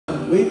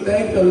We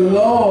thank the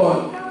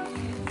Lord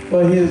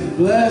for his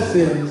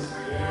blessings,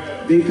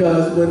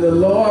 because when the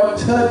Lord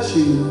touch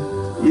you,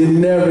 you're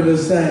never the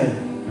same.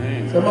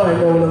 Amen. Somebody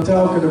know what I'm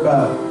talking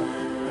about.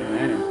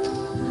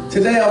 Amen.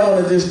 Today I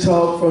want to just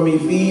talk from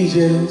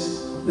Ephesians,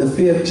 the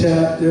 5th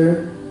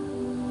chapter.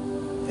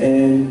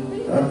 And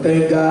I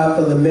thank God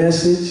for the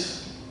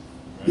message,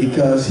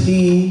 because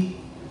he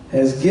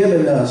has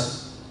given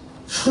us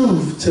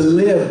truth to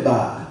live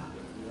by.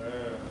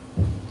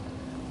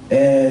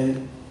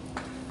 And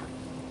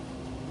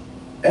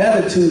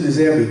attitude is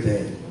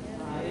everything.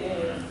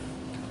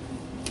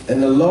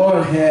 And the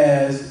Lord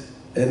has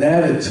an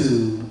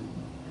attitude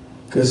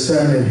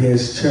concerning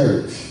his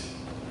church.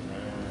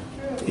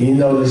 You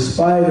know,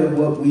 despite of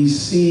what we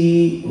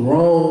see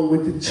wrong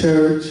with the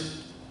church,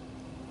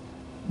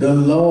 the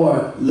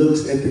Lord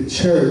looks at the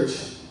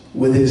church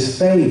with his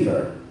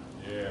favor.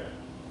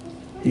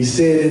 He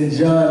said in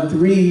John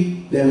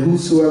 3 that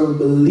whosoever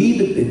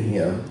believeth in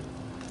him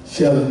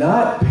shall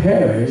not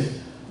perish,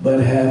 but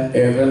have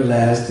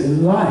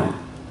everlasting life.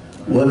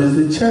 What is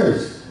the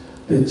church?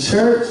 The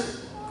church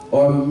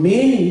are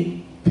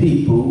many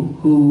people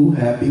who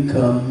have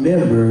become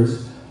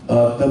members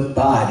of the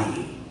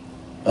body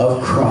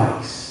of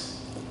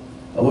Christ.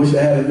 I wish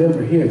I had a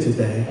member here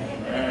today.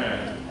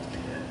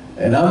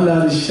 And I'm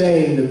not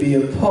ashamed to be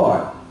a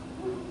part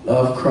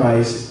of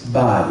Christ's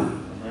body.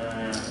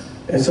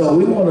 And so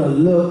we want to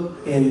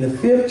look in the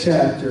 5th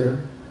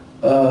chapter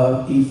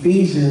of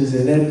Ephesians,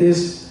 and at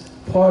this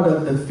part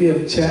of the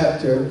 5th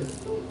chapter,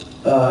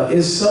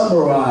 it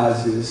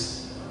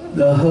summarizes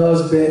the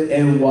husband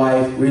and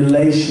wife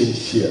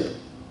relationship.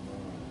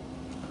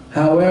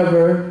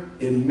 However,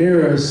 it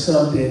mirrors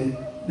something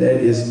that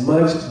is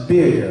much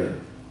bigger,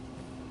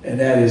 and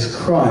that is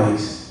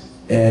Christ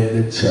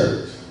and the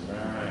church.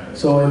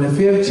 So in the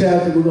 5th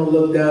chapter, we're going to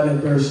look down at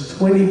verse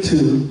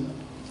 22,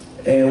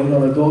 and we're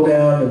going to go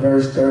down to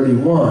verse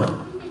 31.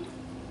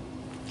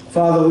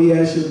 Father, we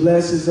ask your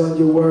blessings on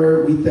your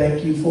word. We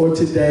thank you for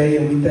today,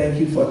 and we thank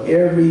you for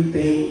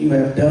everything you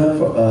have done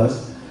for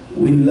us.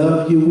 We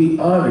love you, we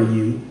honor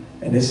you,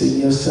 and it's in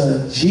your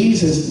son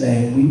Jesus'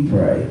 name we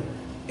pray.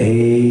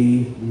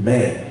 Amen.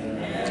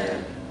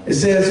 Amen. It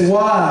says,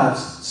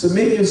 wives,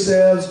 submit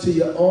yourselves to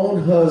your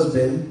own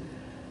husband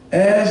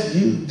as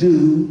you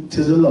do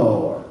to the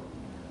Lord.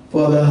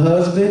 For the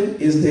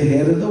husband is the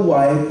head of the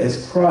wife,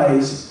 as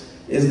Christ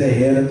is the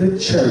head of the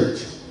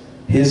church,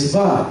 his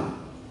body,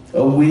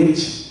 of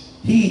which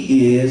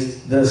he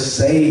is the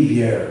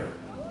Savior.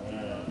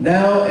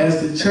 Now,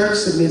 as the church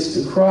submits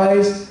to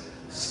Christ,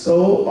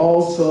 so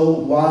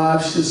also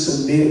wives should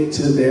submit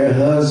to their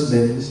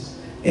husbands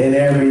in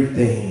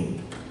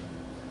everything.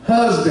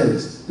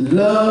 Husbands,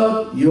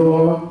 love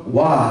your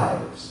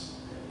wives,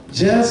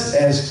 just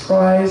as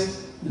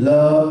Christ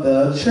loved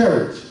the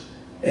church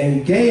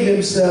and gave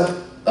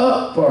himself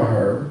up for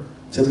her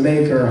to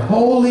make her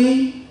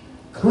holy,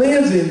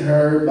 cleansing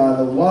her by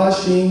the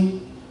washing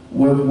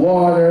with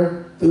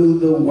water through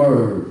the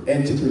word,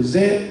 and to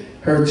present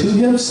her to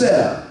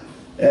himself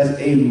as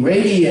a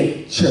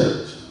radiant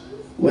church,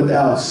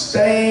 without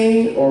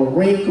stain or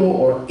wrinkle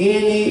or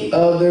any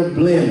other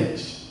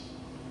blemish,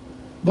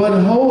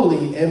 but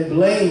holy and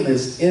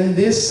blameless. In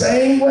this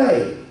same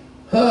way,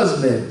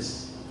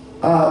 husbands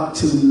ought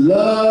to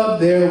love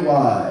their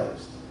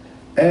wives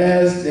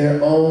as their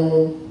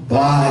own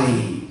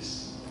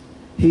bodies.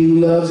 He who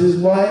loves his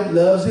wife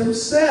loves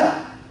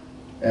himself.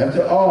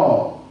 After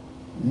all,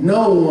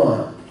 no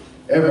one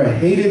ever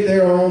hated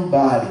their own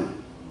body,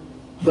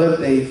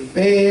 but they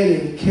fed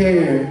and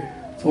cared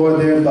for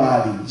their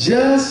body,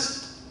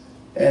 just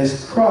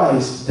as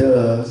Christ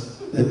does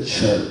the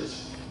church.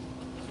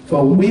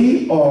 For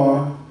we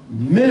are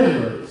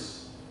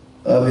members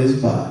of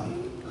his body.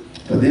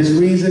 For this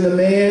reason, a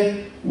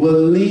man will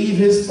leave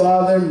his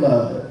father and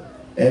mother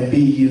and be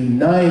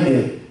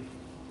united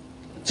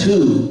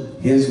to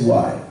his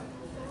wife,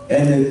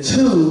 and the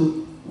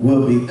two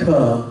will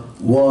become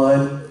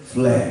one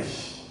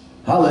flesh.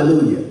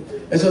 Hallelujah.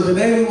 And so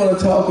today we want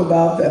to talk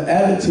about the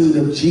attitude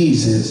of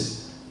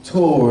Jesus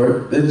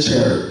toward the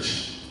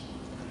church.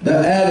 The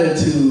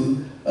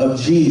attitude of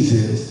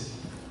Jesus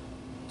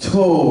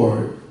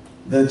toward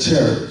the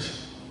church.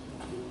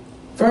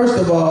 First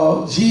of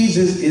all,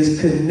 Jesus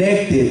is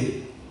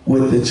connected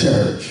with the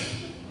church.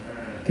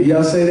 Can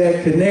y'all say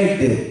that?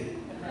 Connected.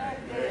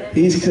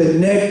 He's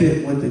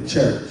connected with the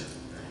church.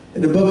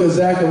 In the book of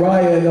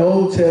Zechariah in the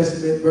Old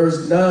Testament,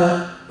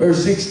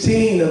 verse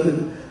 16 of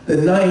the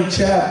 9th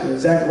chapter,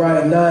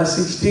 Zechariah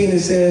 9:16, it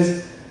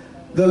says,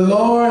 the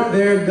Lord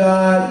their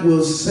God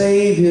will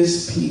save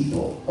his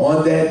people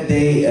on that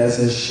day as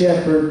a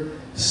shepherd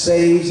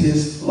saves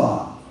his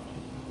flock.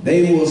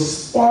 They will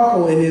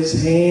sparkle in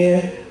his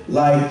hand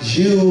like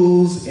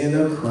jewels in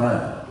a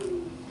crown.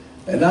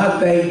 And I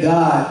thank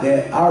God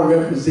that I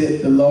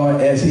represent the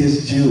Lord as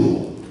his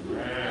jewel.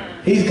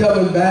 He's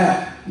coming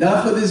back,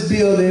 not for this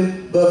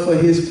building, but for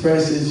his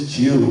precious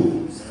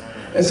jewels.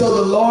 And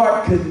so the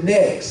Lord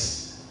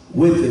connects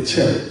with the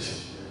church.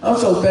 I'm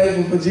so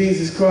thankful for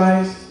Jesus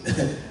Christ.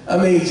 I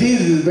mean,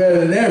 Jesus is better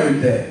than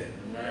everything.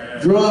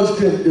 Drugs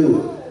couldn't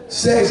do it.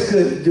 Sex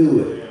couldn't do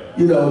it.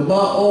 You know, my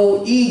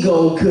own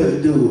ego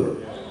couldn't do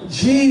it.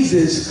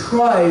 Jesus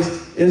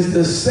Christ is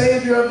the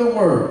Savior of the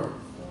world.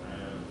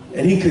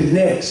 And he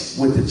connects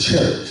with the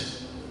church.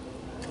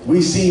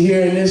 We see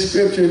here in this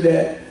scripture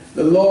that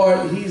the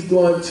Lord, he's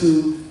going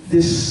to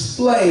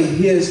display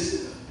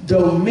his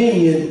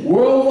dominion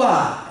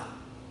worldwide.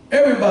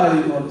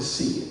 Everybody's going to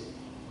see it.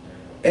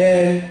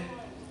 And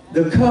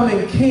the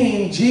coming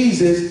King,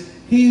 Jesus,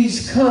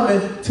 he's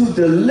coming to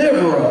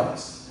deliver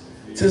us,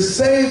 to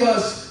save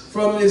us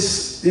from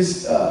this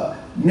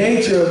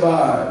nature of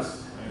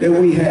ours that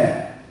we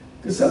have.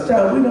 Because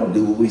sometimes we don't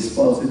do what we're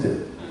supposed to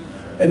do.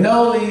 And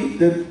not only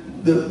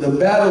the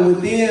battle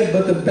within,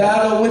 but the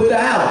battle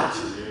without.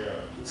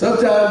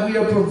 Sometimes we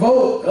are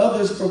provoked.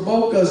 Others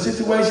provoke us.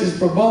 Situations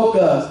provoke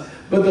us.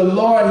 But the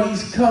Lord,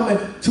 he's coming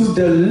to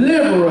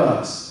deliver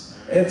us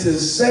and to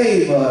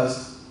save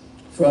us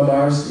from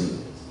our sins.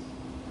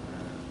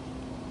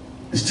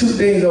 There's two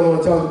things I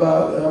want to talk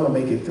about. I'm going to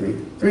make it three.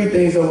 Three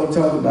things I want to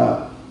talk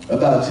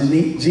about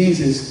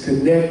Jesus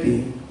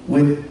connecting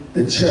with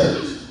the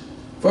church.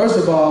 First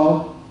of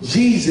all,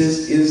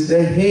 Jesus is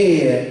the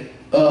head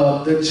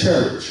of the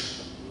church.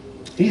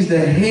 He's the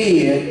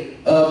head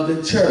of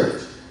the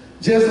church.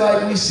 Just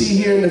like we see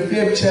here in the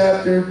 5th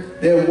chapter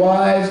that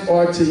wives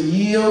are to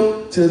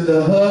yield to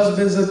the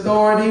husband's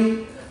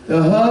authority,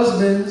 the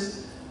husband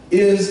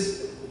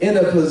is in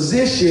a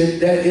position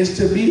that is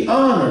to be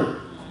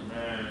honored.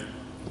 Amen.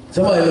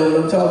 Somebody know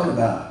what I'm talking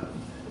about.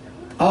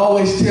 I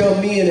always tell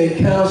men in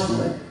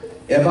counseling,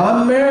 if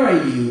I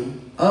marry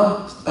you,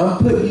 I'm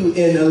putting you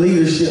in a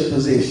leadership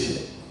position.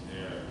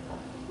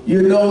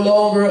 You're no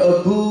longer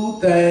a boo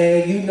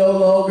thing. You no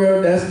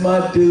longer, that's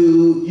my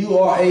dude. You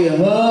are a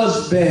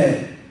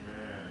husband.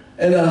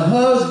 And a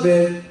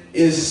husband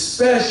is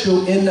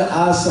special in the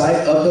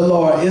eyesight of the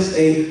Lord. It's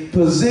a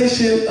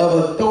position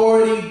of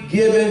authority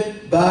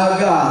given by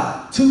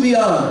God to be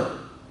honored.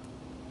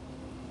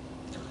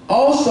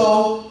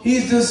 Also,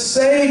 he's the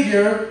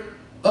Savior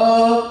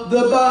of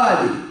the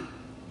body.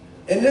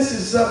 And this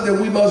is something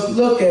that we must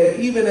look at.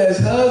 Even as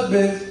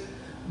husbands,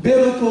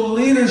 biblical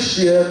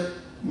leadership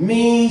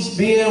means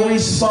being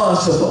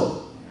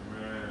responsible.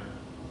 Amen.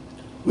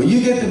 When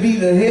you get to be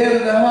the head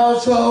of the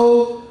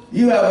household,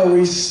 you have a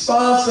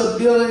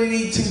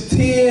responsibility to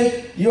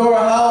tend your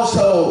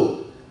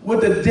household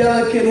with a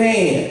delicate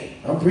hand.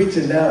 I'm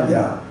preaching now,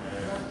 y'all.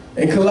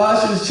 In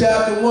Colossians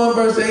chapter 1,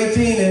 verse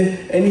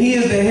 18, and he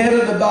is the head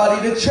of the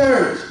body, the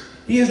church.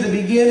 He is the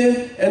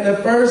beginning and the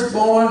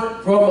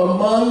firstborn from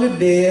among the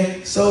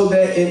dead, so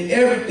that in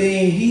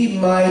everything he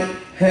might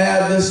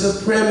have the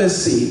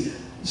supremacy.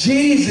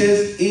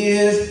 Jesus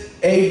is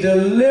a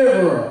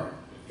deliverer.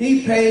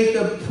 He paid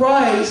the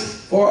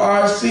price for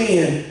our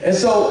sin. And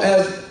so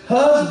as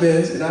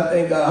husbands, and I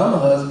thank God I'm a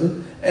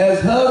husband,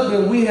 as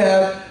husbands we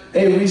have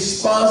a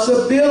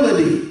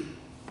responsibility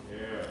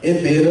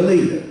in being a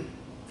leader,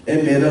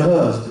 in being a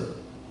husband.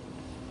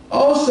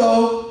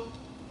 Also,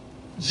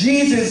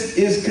 Jesus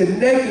is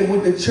connected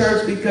with the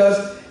church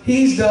because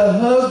he's the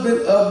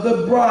husband of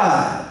the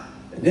bride.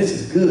 And this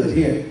is good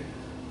here.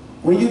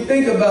 When you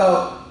think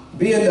about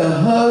being the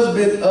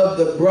husband of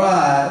the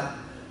bride,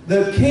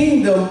 the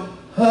kingdom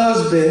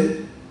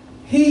husband,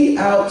 he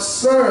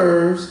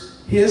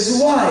outserves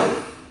his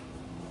wife.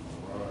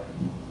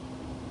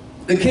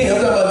 I'm talking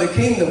about the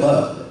kingdom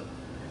husband.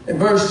 In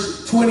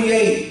verse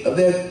 28 of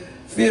that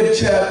 5th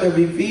chapter of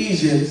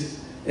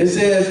Ephesians, it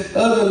says,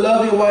 husband,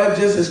 love your wife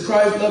just as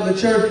Christ loved the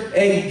church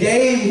and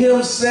gave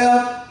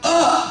himself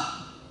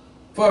up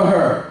for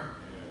her.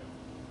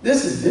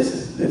 This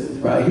is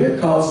right here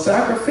called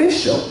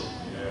sacrificial.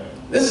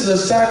 This is a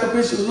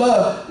sacrificial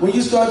love. When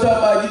you start talking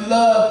about you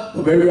love,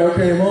 well, baby, I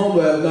came home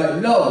last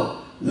night.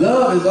 No.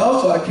 Love is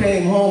also I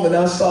came home and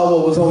I saw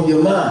what was on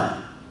your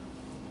mind.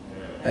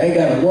 I ain't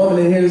got a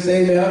woman in here to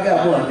say, man, I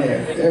got one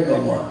there. There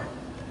go one.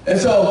 And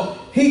so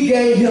he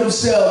gave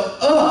himself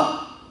up.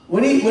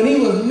 When he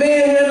was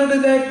manhandled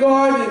in that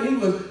garden and he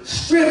was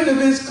stripped of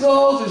his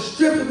clothes and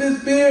stripped of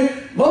his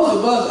beard, most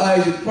of us,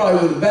 Isaac,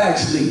 probably would have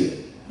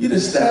backslid. You'd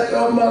have stepped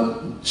on my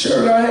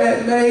shirt I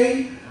had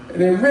made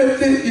and then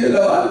ripped it, you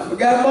know, I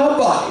forgot my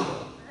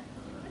Bible.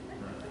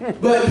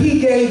 But he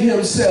gave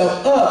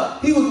himself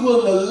up. He was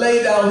willing to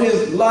lay down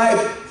his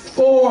life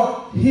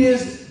for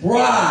his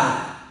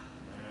bride.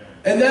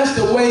 And that's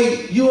the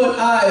way you and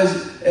I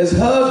as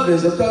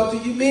husbands, I'm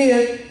talking to you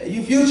men and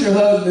you future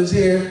husbands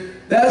here,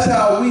 that's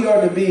how we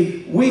are to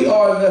be. We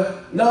are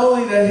not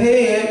only the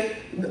head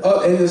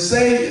and the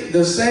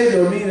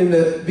savior, meaning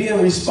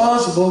being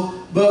responsible,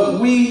 but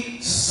we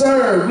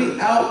serve, we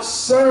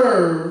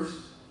outserve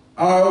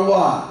our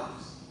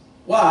wives.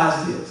 Why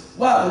is this?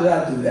 Why would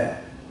I do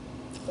that?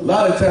 A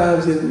lot of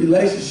times in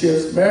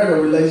relationships,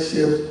 marital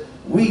relationships,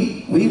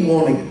 we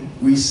want to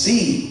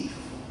receive.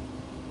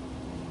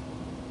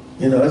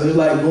 You know, it's just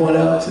like going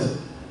out to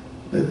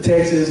the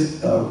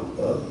Texas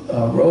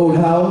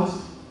Roadhouse.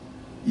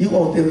 You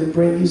want them to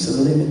bring you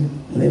some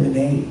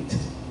lemonade,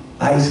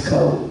 ice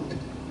cold.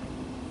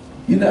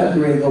 You're not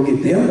ready to go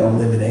get them no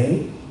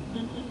lemonade.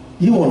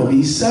 You want to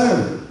be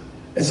served.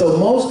 And so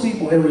most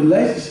people in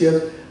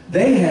relationships,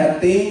 they have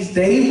things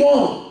they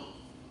want.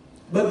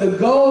 But the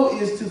goal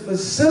is to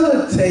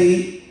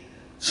facilitate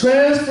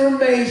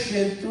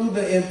transformation through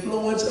the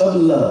influence of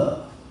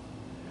love.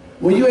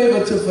 When you're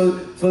able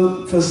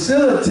to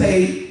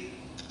facilitate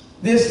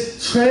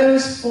this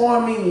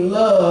transforming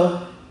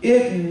love,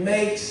 it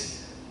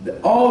makes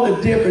all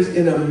the difference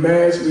in a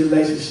marriage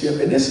relationship.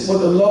 And this is what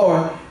the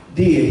Lord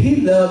did. He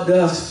loved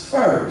us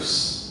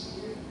first.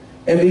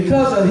 And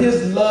because of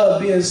his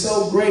love being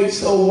so great,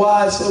 so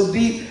wide, so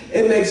deep,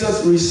 it makes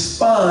us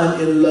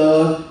respond in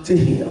love to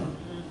him.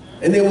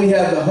 And then we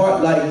have the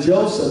heart like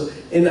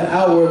Joseph in the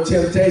hour of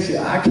temptation.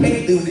 I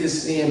can't do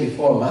this sin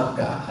before my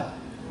God.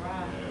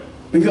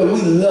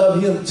 Because we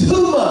love him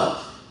too much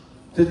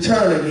to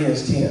turn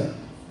against him.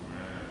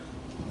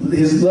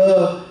 His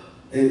love,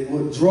 it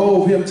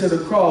drove him to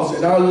the cross,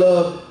 and our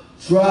love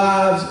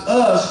drives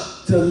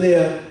us to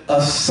live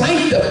a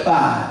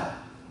sanctified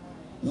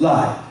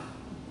life.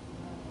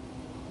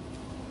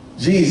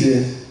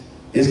 Jesus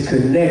is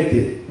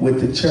connected with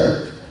the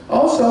church.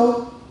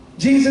 Also,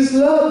 Jesus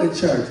loved the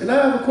church. And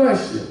I have a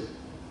question.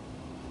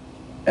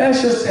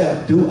 Ask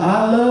yourself, do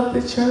I love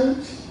the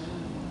church?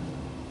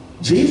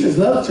 Jesus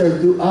loved the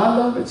church. Do I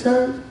love the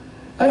church?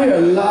 I hear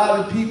a lot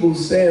of people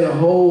saying a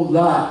whole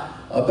lot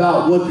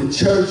about what the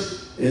church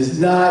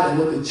is not and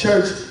what the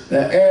church,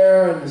 the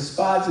error and the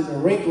spots and the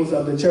wrinkles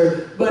of the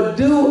church. But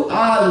do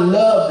I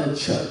love the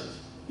church?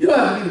 You don't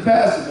have to be the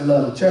pastor to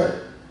love the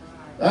church.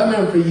 I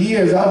remember for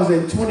years, I was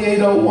at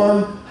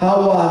 2801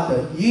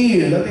 Hiawatha.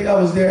 Years. I think I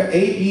was there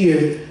 8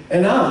 years.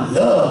 And I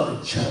love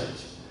the church.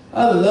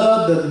 I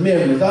love the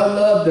members. I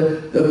love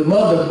the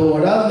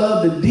motherboard. I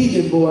love the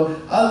deacon board.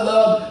 I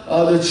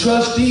love the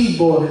trustee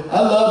board.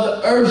 I love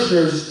the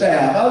usher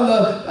staff. I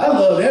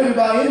love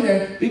everybody in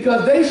there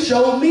because they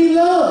showed me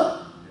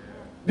love.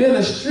 Being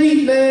a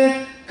street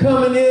man,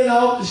 coming in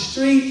off the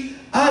street,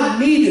 I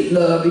needed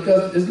love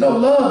because there's no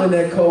love in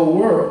that cold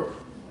world.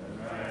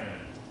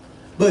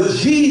 But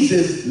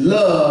Jesus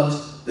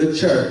loves the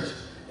church.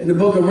 In the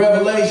book of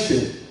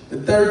Revelation,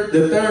 the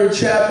third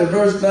chapter,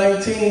 verse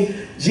 19,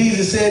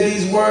 Jesus said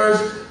these words,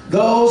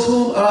 "Those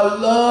whom I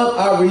love,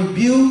 I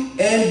rebuke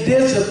and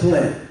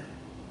discipline.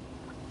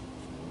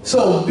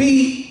 So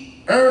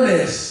be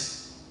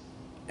earnest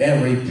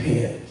and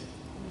repent."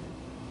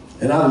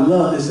 And I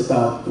love this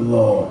about the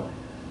Lord.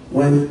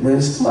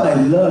 When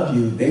somebody loves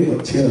you, they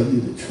will tell you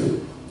the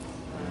truth.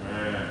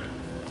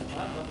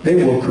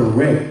 They will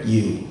correct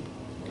you.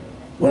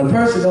 When a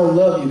person don't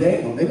love you,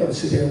 they're going to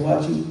sit there and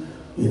watch you.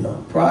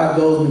 Pride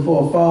goes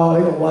before a fall.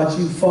 They're going to watch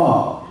you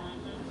fall.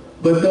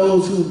 But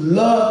those who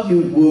love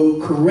you will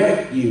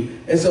correct you.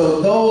 And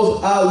so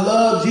those I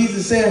love,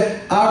 Jesus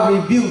said, I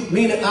rebuke,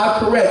 meaning I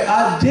correct,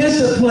 I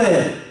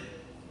discipline.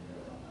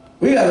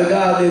 We got a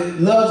God that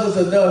loves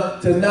us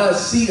enough to not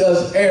see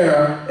us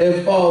err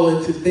and fall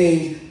into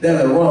things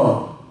that are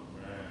wrong.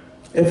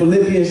 In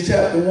Philippians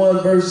chapter 1,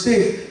 verse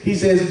 6, he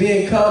says,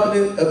 being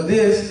confident of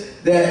this,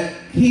 that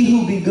he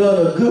who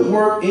begun a good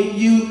work in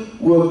you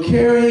will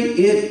carry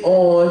it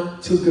on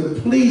to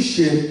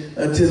completion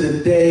until the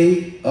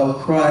day of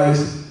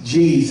Christ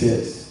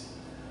Jesus.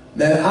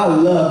 Now, I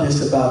love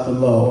this about the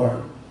Lord.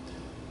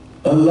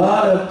 A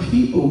lot of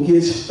people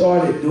get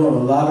started doing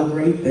a lot of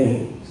great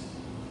things,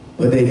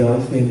 but they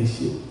don't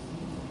finish it.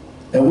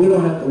 And we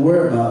don't have to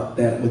worry about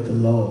that with the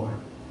Lord.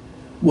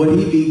 What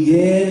he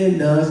began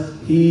in us,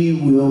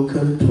 he will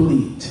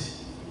complete.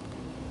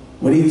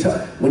 When he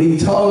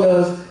taught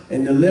us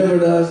and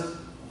delivered us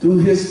through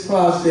his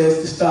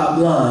process to stop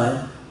lying,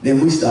 then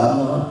we stop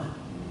lying.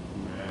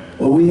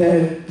 When we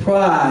had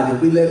pride,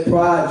 and we let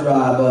pride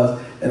drive us,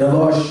 and the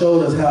Lord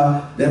showed us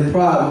how that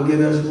pride would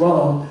get us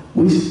wrong,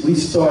 we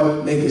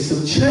started making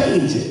some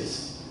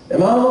changes.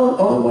 Am I the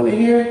only one in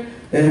here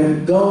that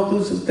have gone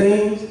through some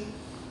things?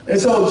 And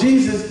so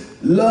Jesus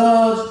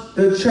loves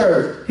the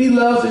church. He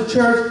loves the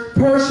church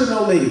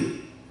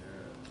personally.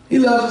 He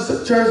loves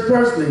the church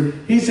personally.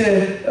 He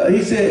said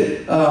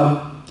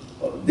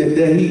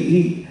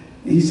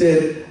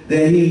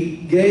that he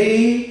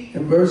gave,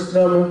 in verse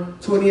number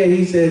 28,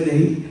 he said that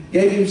he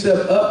gave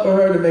himself up for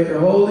her to make her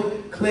holy,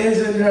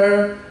 cleansing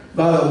her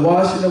by the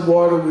washing of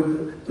water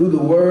through the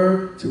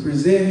word, to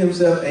present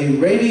himself a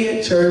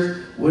radiant church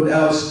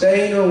without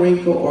stain or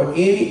wrinkle or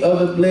any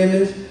other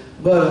blemish,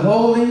 but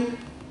holy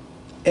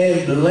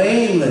and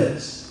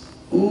blameless.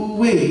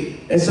 Ooh-wee.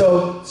 And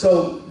so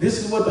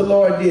this is what the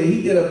Lord did.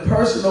 He did a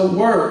personal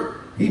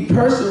work. He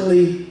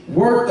personally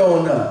worked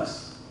on us.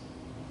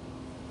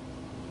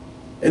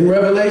 In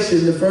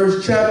Revelation, the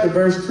 1st chapter,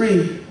 verse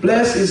 3,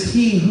 blessed is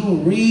he who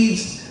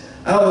reads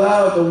out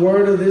loud the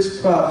word of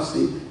this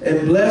prophecy,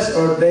 and blessed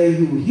are they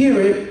who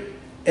hear it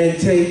and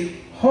take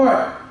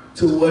heart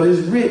to what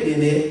is written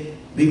in it,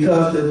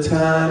 because the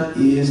time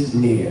is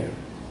near.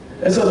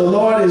 And so the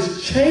Lord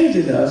is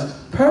changing us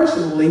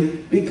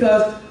personally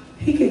because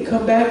he can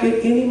come back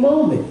at any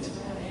moment.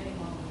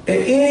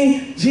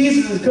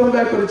 Jesus is coming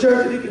back for the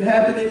church, and it can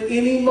happen at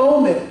any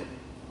moment.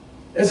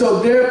 And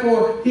so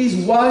therefore, he's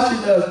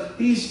washing us.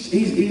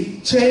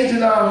 He's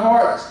changing our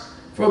hearts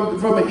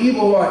from an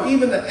evil heart.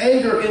 Even the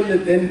anger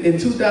in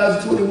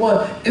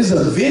 2021 is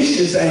a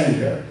vicious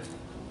anger.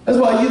 That's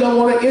why you don't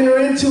want to enter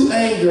into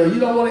anger. You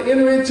don't want to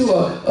enter into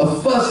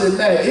a fuss and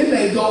that. It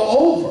may go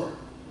over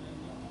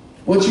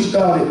what you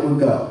thought it would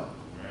go.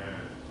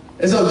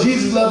 And so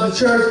Jesus loved the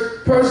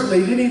church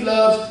personally. Then he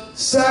loves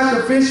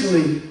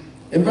sacrificially.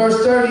 In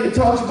verse 30, it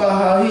talks about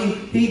how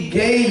he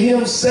gave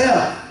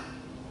himself.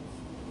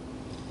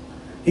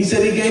 He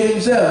said he gave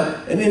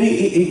himself. And then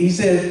he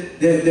said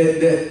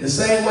that the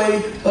same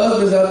way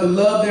husbands are to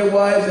love their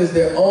wives as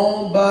their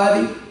own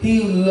body,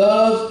 he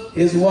loves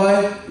his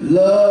wife,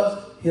 loves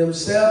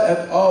himself.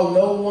 After all,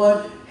 no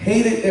one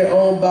hated their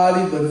own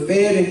body, but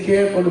fed and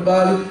cared for the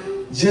body,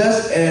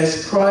 just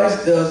as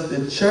Christ does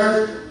the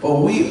church,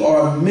 for we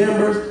are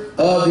members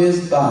of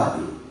his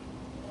body.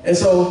 And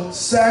so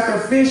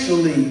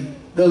sacrificially,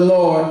 the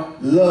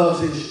Lord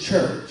loves his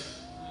church.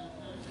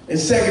 In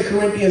 2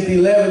 Corinthians, the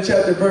 11th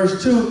chapter,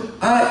 verse 2,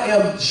 I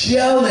am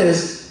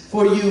jealous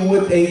for you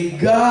with a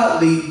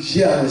godly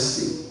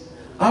jealousy.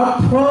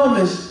 I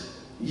promise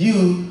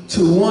you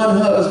to one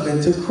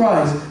husband, to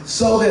Christ,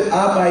 so that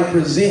I might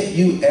present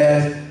you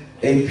as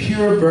a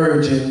pure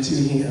virgin to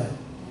him.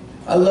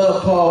 I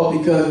love Paul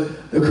because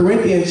the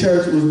Corinthian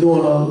church was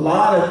doing a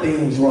lot of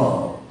things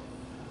wrong.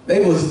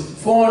 They was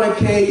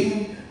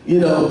fornicating,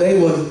 they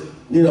was,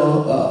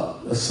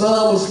 the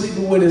son was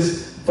sleeping with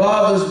his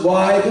father's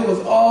wife. It was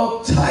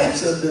all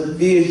types of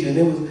division.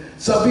 It was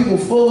some people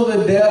full of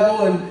the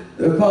devil, and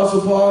the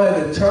Apostle Paul had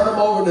to turn them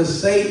over to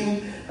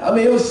Satan. I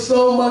mean, it was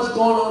so much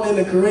going on in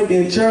the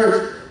Corinthian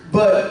church,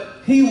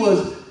 but he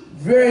was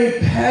very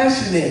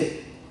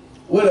passionate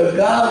with a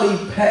godly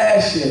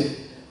passion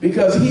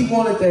because he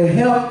wanted to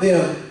help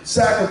them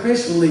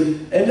sacrificially.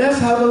 And that's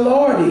how the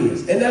Lord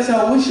is. And that's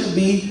how we should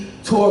be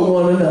toward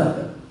one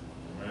another.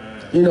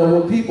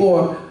 When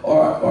people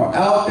are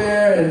out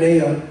there and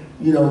they are,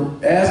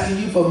 asking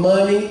you for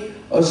money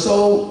or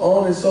so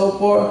on and so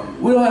forth,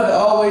 we don't have to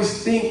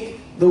always think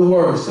the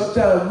worst.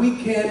 Sometimes we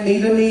can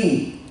meet a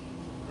need.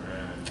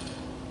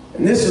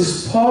 And this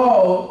is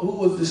Paul, who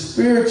was the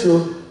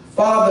spiritual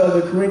father of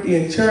the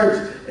Corinthian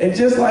church. And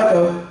just like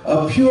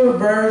a pure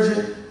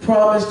virgin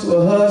promised to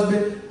a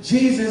husband,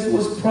 Jesus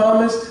was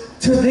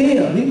promised to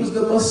them. He was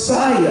the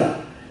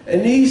Messiah.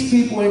 And these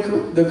people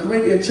in the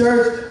Corinthian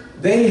church,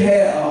 they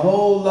had a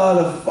whole lot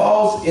of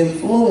false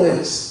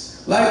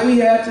influence, like we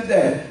have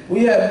today.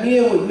 We have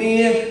men with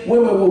men,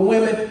 women with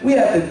women. We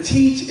have to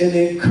teach and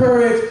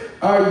encourage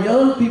our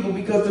young people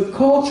because the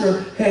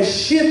culture has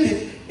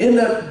shifted in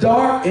a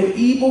dark and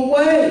evil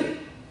way.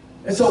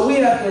 And so we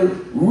have to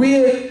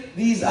rid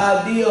these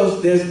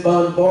ideals that's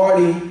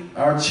bombarding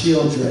our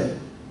children.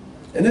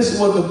 And this is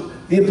what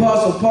the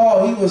Apostle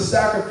Paul, he was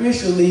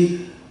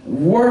sacrificially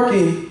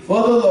working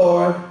for the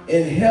Lord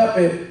and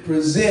helping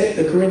present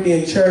the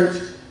Corinthian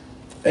church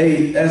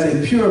as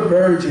a pure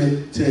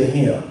virgin to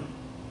him.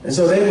 And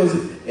so they was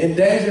in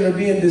danger of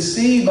being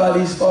deceived by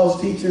these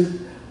false teachers,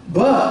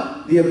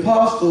 but the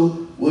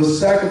apostle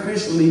was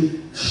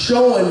sacrificially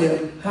showing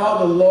them how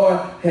the Lord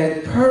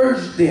had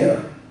purged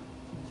them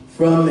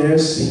from their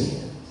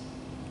sins.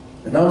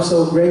 And I'm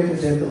so grateful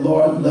that the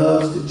Lord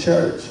loves the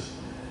church.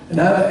 And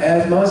I have to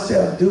ask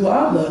myself, do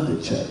I love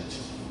the church?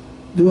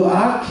 Do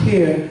I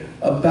care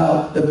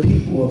about the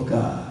people of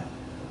God?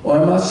 Or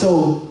am I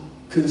so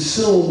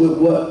consumed with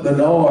what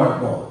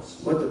Benard wants,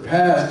 what the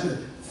pastor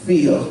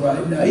feels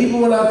right now?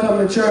 Even when I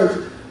come to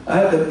church, I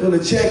have to put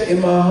a check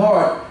in my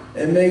heart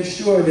and make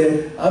sure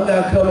that I'm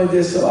not coming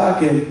just so I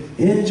can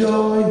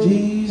enjoy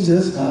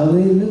Jesus,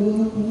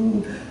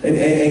 hallelujah, and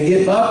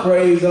get my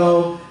praise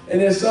on.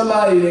 And there's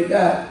somebody that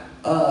got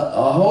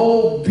a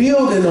whole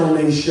building on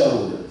their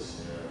shoulders.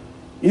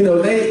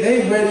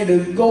 They ready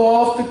to go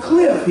off the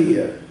cliff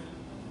here.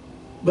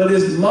 But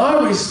it's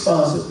my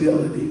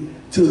responsibility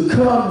to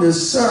come to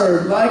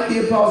serve like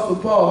the Apostle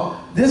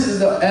Paul. This is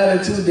the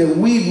attitude that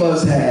we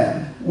must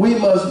have. We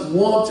must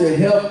want to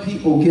help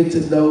people get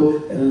to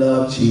know and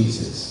love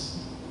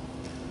Jesus.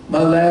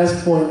 My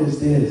last point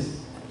is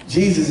this.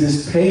 Jesus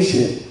is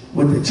patient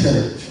with the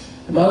church.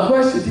 And my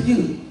question to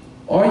you,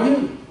 are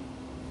you?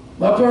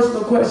 My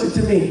personal question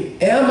to me,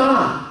 am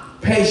I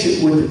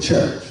patient with the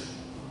church?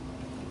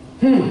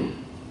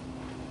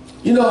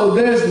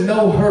 There's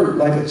no hurt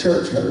like a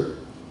church hurt.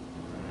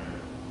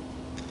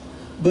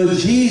 But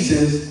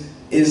Jesus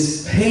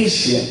is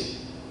patient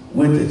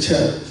with the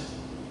church.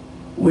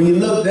 When you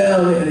look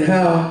down at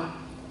how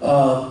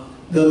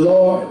the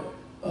Lord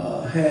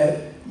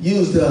had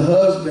used the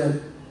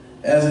husband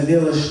as an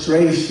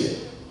illustration,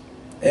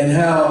 and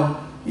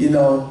how,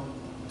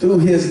 through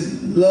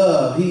his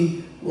love,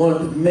 he wanted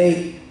to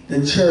make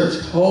the church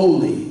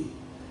holy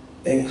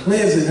and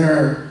cleansing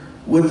her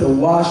with the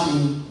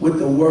washing, with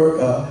the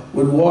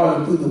with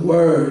water through the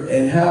word,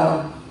 and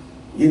how,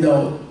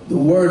 the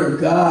word of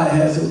God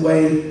has a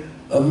way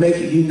of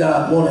making you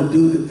not want to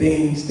do the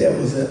things that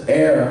was an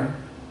error,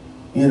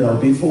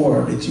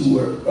 before that you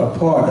were a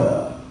part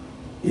of.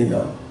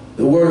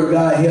 The word of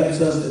God helps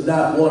us to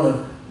not want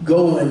to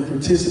go and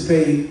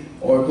participate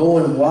or go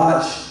and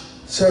watch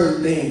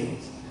certain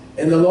things.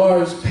 And the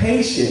Lord is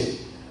patient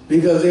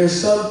because there's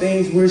some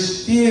things we're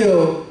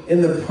still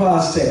in the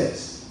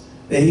process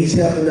that he's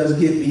helping us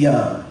get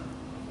beyond.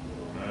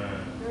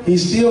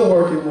 He's still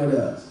working with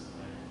us.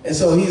 And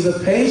so he's a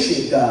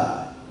patient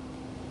God.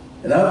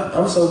 And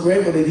I'm so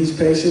grateful that he's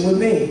patient with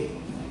me.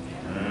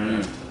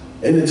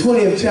 In the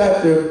 20th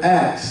chapter of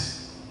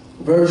Acts,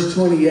 verse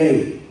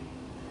 28,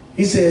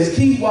 he says,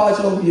 keep watch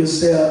over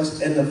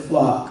yourselves and the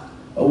flock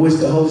of which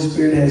the Holy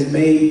Spirit has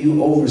made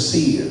you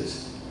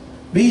overseers.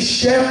 Be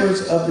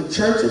shepherds of the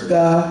church of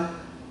God,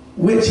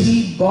 which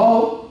he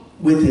bought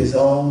with his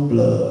own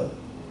blood.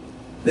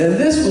 Then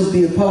this was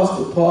the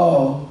Apostle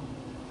Paul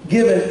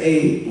giving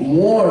a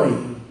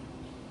warning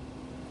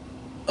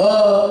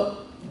of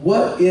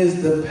what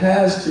is the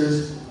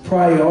pastor's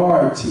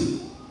priority.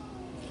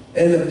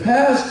 And the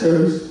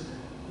pastor's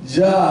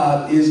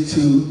job is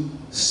to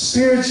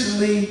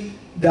spiritually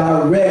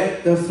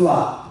direct the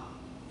flock.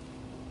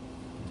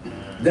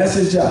 That's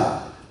his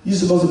job. You're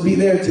supposed to be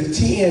there to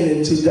tend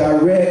and to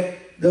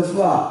direct the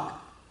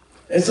flock.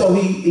 And so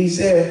he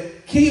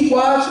said, keep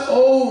watch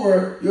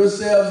over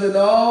yourselves and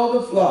all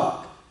the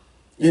flock.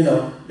 You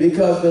know,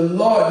 because the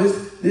Lord,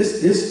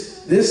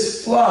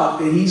 this flock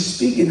that he's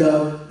speaking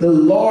of, the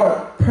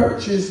Lord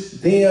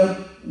purchased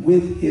them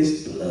with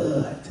his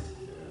blood.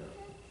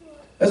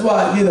 That's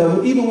why, you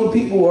know, even when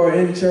people are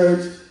in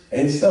church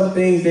and some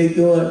things they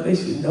doing, they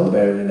should know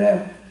better than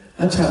that.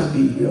 I'm trying to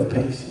be real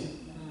patient.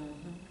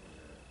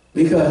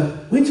 Because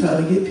we're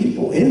trying to get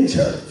people in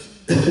church,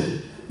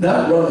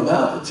 not run them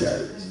out of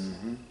church.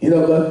 You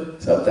know,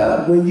 but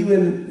sometimes when you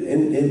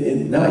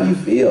in how you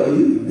feel,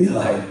 you be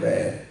like,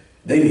 man,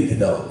 they need to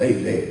know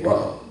they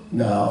wrong.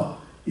 No,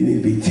 you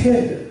need to be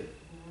tender.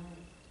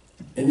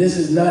 And this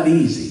is not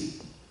easy.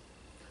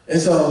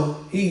 And so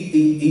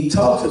he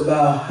talks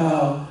about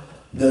how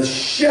the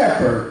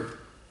shepherd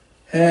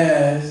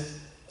has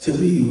to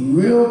be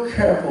real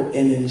careful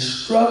in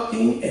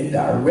instructing and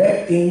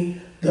directing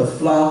the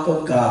flock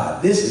of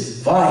God. This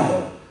is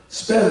vital,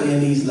 especially in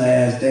these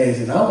last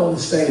days. And I want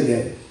to say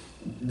that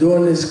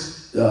during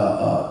this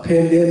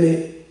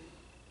pandemic,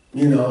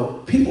 you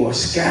know, people are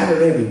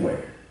scattered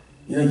everywhere.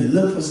 You know, you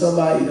look for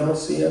somebody, you don't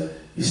see them.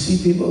 You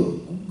see people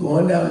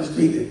going down the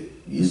street that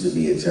used to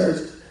be at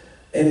church.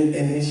 And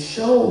it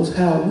shows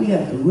how we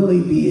have to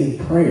really be in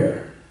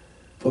prayer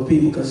for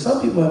people, because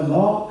some people have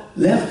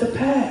left the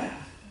path.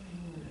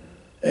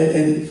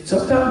 And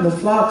sometimes the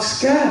flock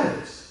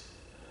scatters.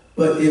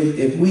 But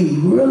if we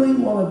really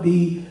want to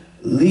be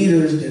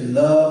leaders that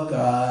love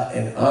God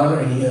and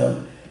honor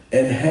him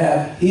and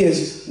have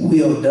his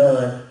will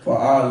done for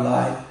our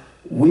life,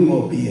 we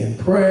will be in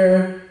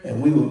prayer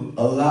and we will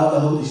allow the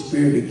Holy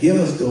Spirit to give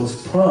us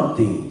those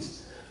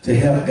promptings to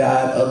help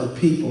guide other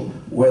people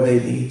where they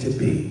need to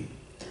be.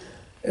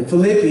 In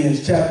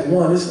Philippians chapter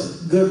 1, this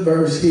is a good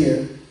verse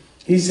here.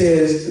 He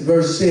says,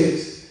 verse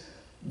 6,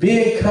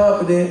 being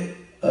confident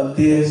of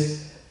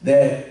this,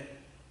 that,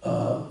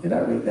 did I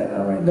read that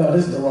all right? No,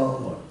 this is the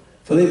wrong one.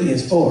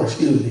 Philippians 4,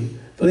 excuse me.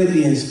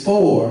 Philippians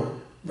 4,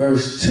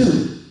 verse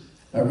 2.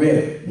 I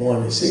read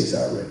 1 and 6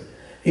 already.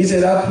 He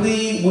said, I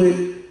plead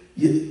with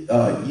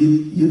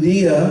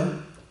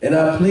Judea, and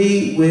I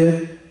plead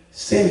with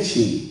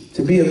Syntyche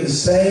to be of the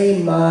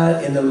same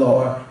mind in the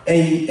Lord.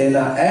 And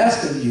I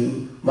ask of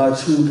you, my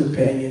true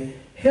companion,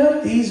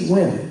 help these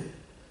women,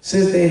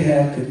 since they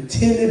have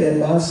contended at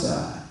my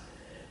side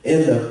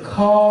in the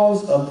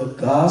cause of the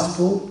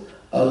gospel,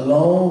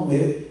 along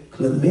with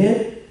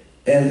Clement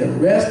and the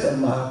rest of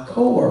my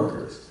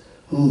co-workers,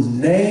 whose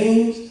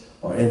names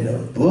are in the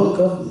book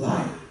of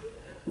life.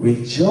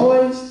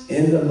 Rejoice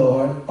in the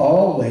Lord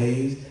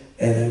always,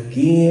 and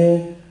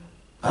again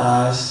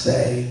I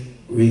say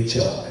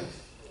rejoice.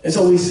 And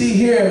so we see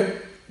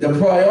here the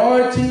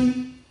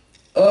priority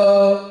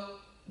of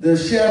the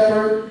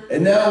shepherd,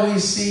 and now we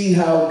see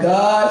how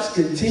God's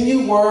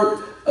continued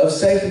work of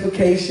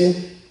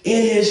sanctification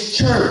in his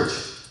church.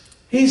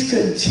 He's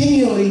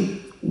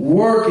continually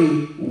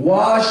working,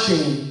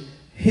 washing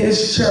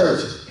his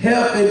church,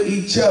 helping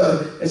each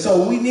other. And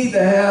so we need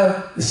to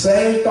have the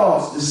same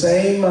thoughts, the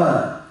same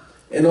mind,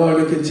 in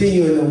order to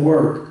continue in the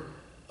work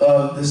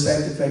of the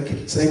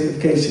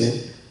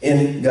sanctification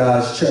in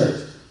God's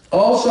church.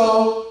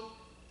 Also,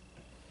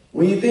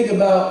 when you think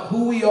about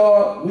who we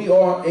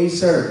are a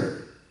servant.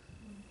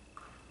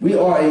 We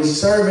are a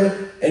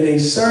servant, and a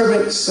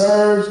servant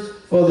serves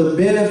for the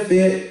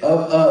benefit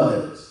of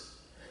others.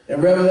 In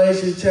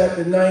Revelation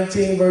chapter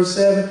 19, verse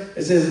 7,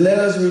 it says, let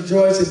us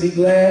rejoice and be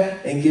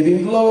glad and give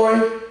him glory,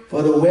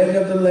 for the wedding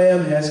of the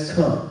Lamb has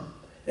come,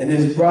 and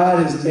his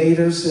bride has made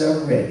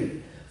herself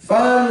ready.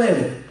 Fine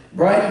linen,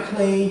 bright and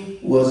clean,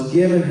 was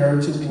given her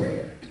to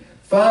wear.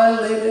 Fine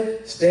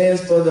linen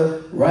stands for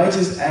the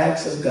righteous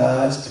acts of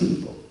God's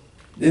people.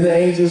 Then the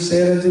angel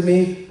said unto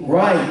me,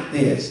 write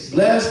this,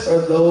 blessed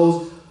are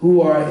those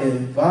who are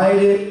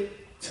invited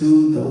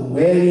to the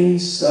wedding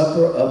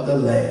supper of the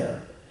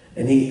Lamb.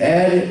 And he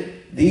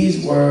added,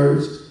 these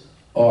words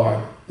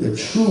are the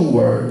true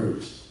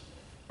words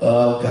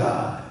of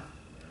God.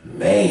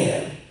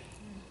 Man,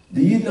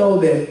 do you know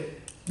that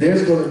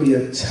there's going to be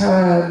a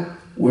time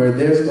where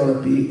there's going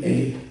to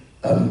be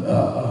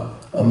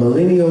a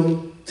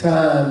millennium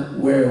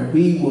time where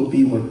we will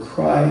be with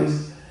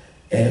Christ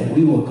and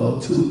we will go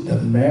to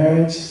the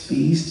marriage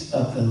feast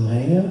of the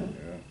Lamb?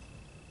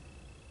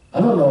 I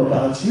don't know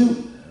about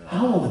you.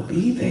 I want to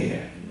be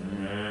there.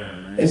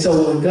 And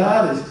so when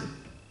God is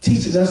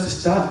teaching us to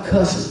stop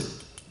cussing,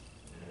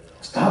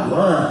 stop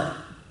lying,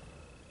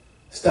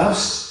 stop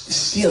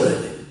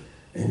stealing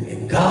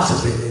and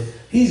gossiping,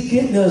 He's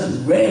getting us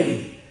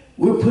ready.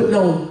 We're putting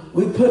on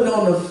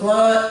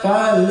the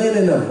fine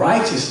linen of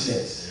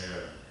righteousness.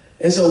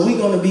 And so we're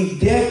going to be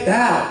decked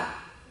out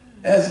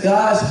as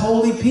God's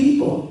holy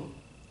people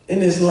in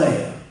this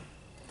land.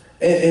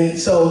 And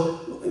so,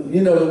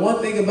 you know, the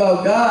one thing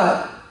about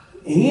God,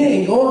 He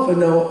ain't going for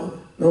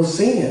no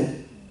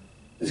sin.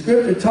 The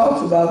scripture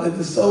talks about that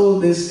the soul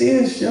that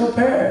sins shall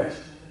perish.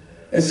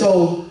 And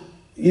so,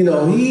 you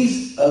know,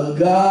 He's a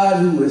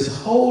God who is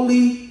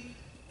holy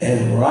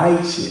and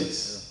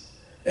righteous.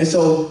 And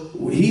so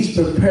He's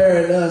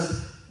preparing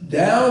us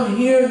down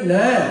here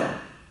now,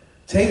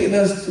 taking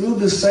us through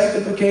the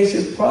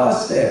sanctification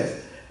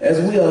process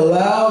as we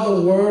allow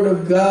the Word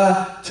of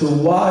God to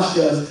wash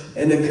us,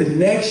 and the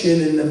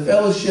connection and the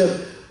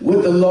fellowship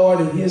with the Lord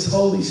and His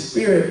Holy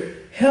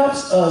Spirit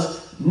helps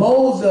us,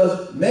 molds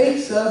us,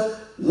 makes us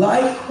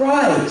like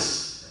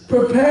Christ,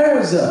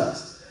 prepares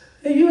us.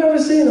 Have you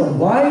ever seen a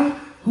wife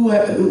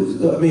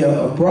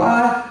a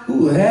bride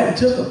who hadn't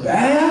took a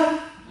bath?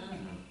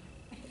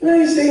 You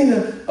ain't seen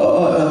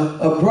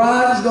a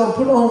bride that's going to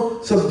put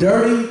on some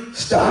dirty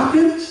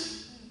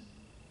stockings?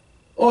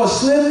 Or a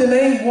slip that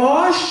ain't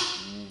washed?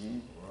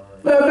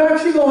 Matter of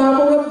fact, she's going to have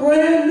on a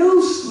brand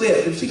new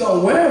slip if she's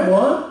going to wear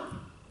one.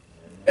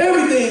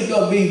 Everything's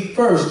going to be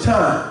first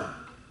time.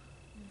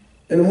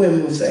 And the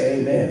women will say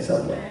amen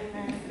somewhere.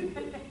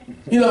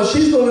 You know,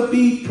 she's going to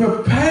be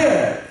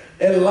prepared.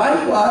 And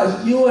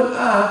likewise, you and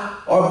I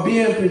are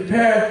being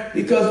prepared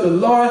because the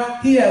Lord,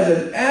 He has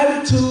an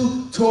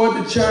attitude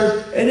toward the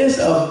church, and it's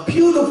a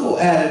beautiful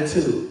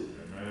attitude.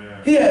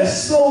 Amen. He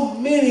has so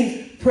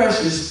many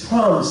precious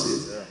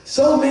promises,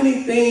 so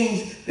many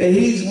things that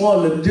He's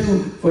wanting to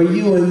do for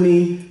you and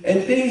me,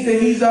 and things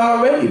that He's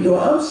already doing.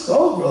 I'm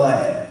so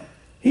glad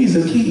He's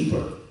a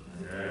keeper.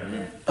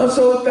 Amen. I'm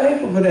so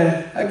thankful for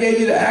that. I gave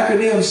you the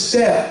acronym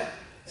STEP.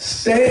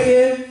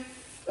 Stand,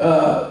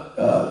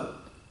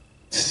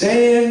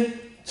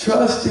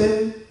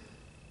 trusting.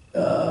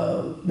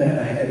 Man,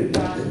 I had it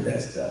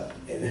messed up.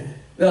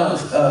 No,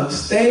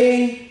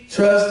 staying,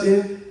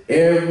 trusting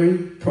every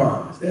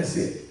promise. That's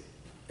it.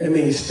 That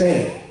means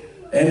stand.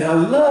 And I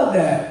love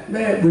that,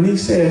 man, when he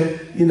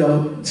said, you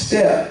know,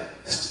 stand,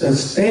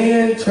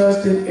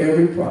 trusting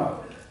every promise.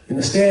 You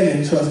know, stand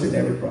and trust in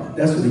every promise.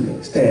 That's what he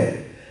means,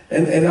 stand.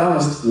 And I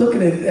was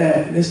looking at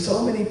that, and there's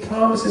so many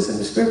promises in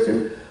the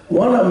scripture.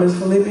 One of them is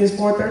Philippians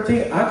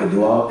 4:13. I can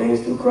do all things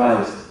through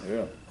Christ,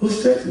 who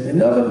strengthens me.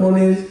 Another one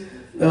is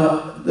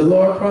the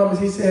Lord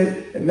promised, He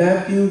said in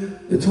Matthew,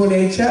 the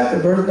 28th chapter,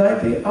 verse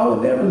 19, I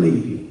will never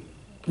leave you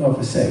nor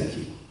forsake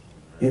you.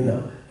 You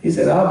know, He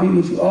said, I'll be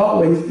with you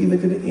always,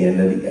 even to the end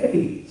of the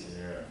age.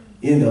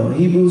 You know,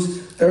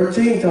 Hebrews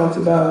 13 talks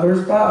about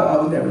verse 5,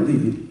 I will never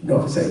leave you nor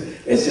forsake you.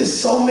 It's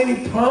just so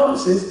many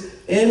promises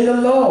in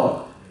the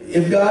Lord.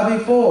 If God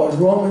be for us,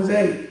 Romans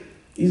 8,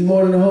 He's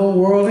more than the whole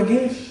world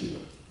against you.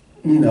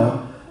 You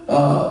know,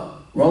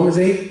 Romans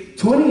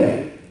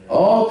 8:28.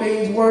 All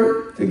things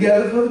work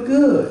together for the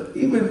good.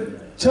 Even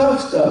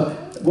tough stuff.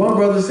 One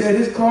brother said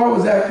his car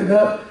was acting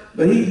up,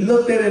 but he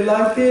looked at it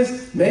like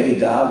this. Maybe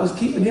God was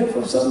keeping him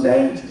from some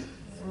danger.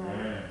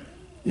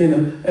 You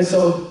know, and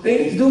so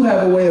things do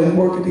have a way of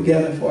working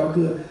together for our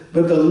good.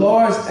 But the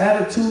Lord's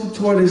attitude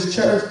toward His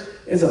church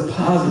is a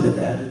positive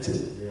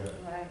attitude.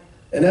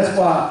 And that's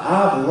why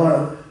I've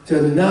learned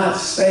to not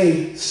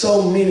say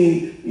so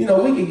many, you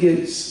know, we can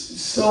get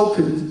so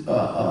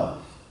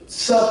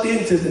sucked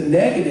into the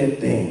negative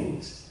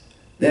things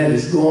that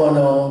is going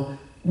on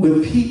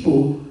with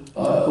people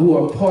who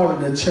are part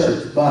of the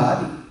church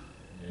body.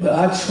 But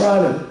I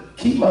try to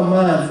keep my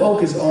mind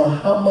focused on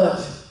how much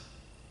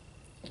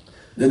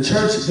the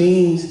church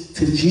means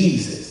to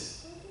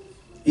Jesus.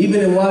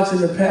 Even in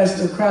watching the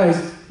Passion of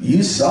Christ,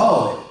 you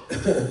saw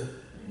it.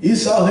 You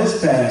saw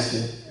His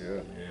passion.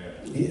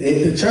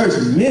 The church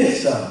meant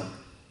something.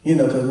 You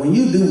know, because when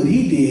you do what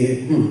He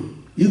did,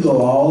 you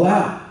go all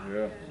out.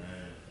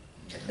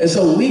 And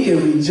so we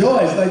can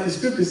rejoice, like the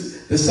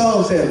scriptures, the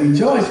song said,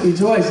 rejoice,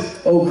 rejoice,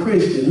 O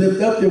Christian,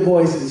 lift up your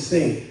voice and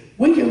sing.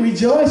 We can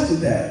rejoice to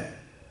that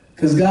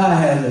because God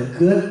has a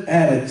good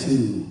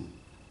attitude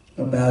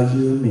about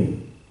you and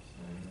me.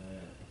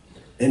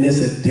 And it's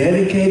a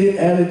dedicated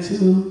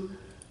attitude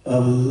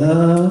of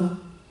love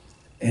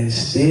and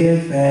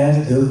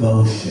steadfast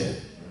devotion.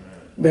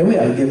 Man, we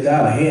ought to give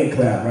God a hand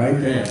clap right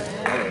there.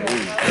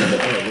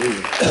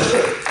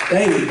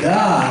 Thank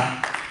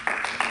God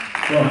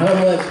for how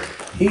much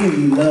He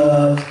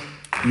loves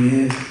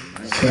His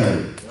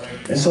church.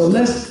 And so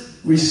let's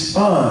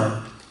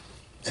respond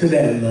to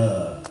that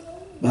love.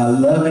 by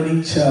loving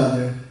each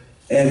other,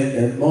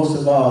 and most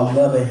of all,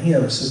 loving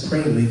him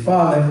supremely.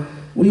 Father,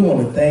 we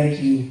want to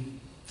thank you,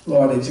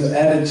 Lord, that your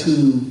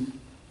attitude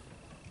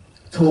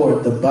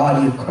toward the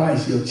body of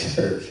Christ, your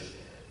church,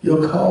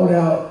 your called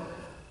out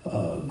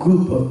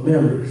group of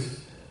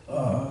members,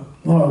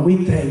 Lord,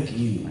 we thank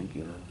you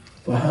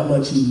for how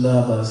much you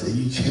love us and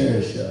you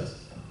cherish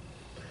us.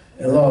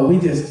 And Lord, we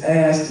just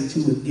ask that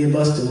you would give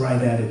us the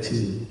right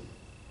attitude,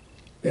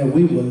 that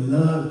we will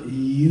love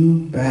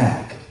you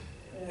back,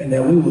 and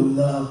that we will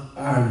love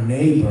our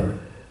neighbor,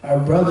 our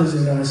brothers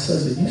and our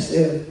sisters. You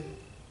said,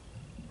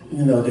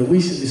 you know, that we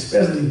should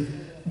especially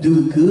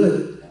do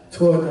good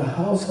toward the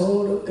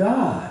household of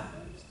God,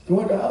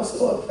 toward the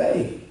household of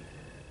faith.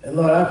 And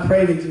Lord, I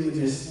pray that you would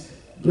just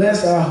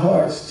bless our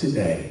hearts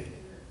today,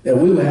 that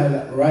we will have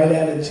that right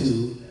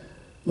attitude,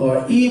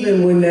 Lord,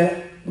 even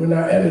when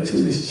our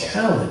attitude is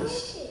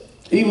challenged,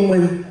 even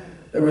when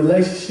the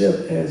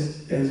relationship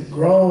has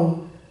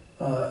grown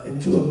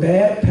into a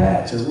bad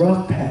patch, a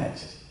rough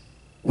patch.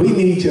 We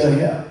need your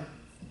help.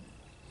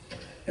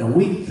 And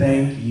we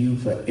thank you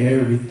for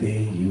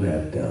everything you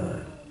have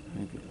done.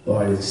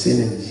 Lord, in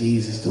sending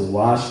Jesus to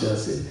wash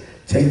us and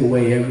take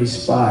away every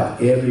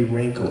spot, every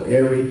wrinkle,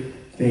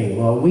 everything.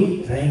 Lord,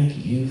 we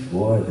thank you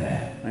for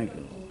that. Thank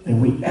you.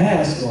 And we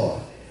ask,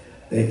 Lord,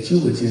 that you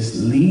would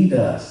just lead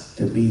us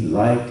to be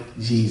like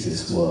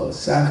Jesus was,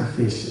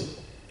 sacrificial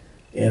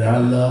in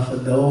our love for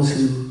those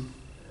who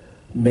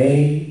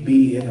may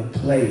be in a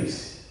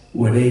place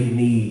where they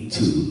need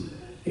to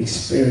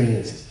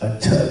experience a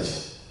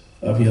touch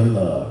of your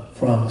love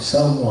from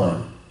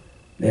someone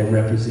that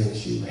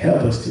represents you.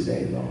 Help us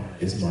today, Lord,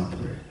 is my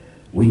prayer.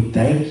 We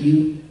thank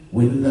you,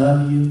 we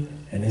love you,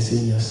 and it's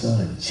in your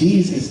Son,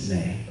 Jesus'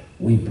 name,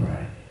 we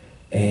pray.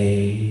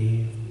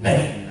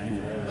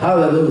 Amen.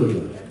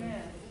 Hallelujah.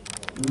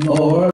 Lord.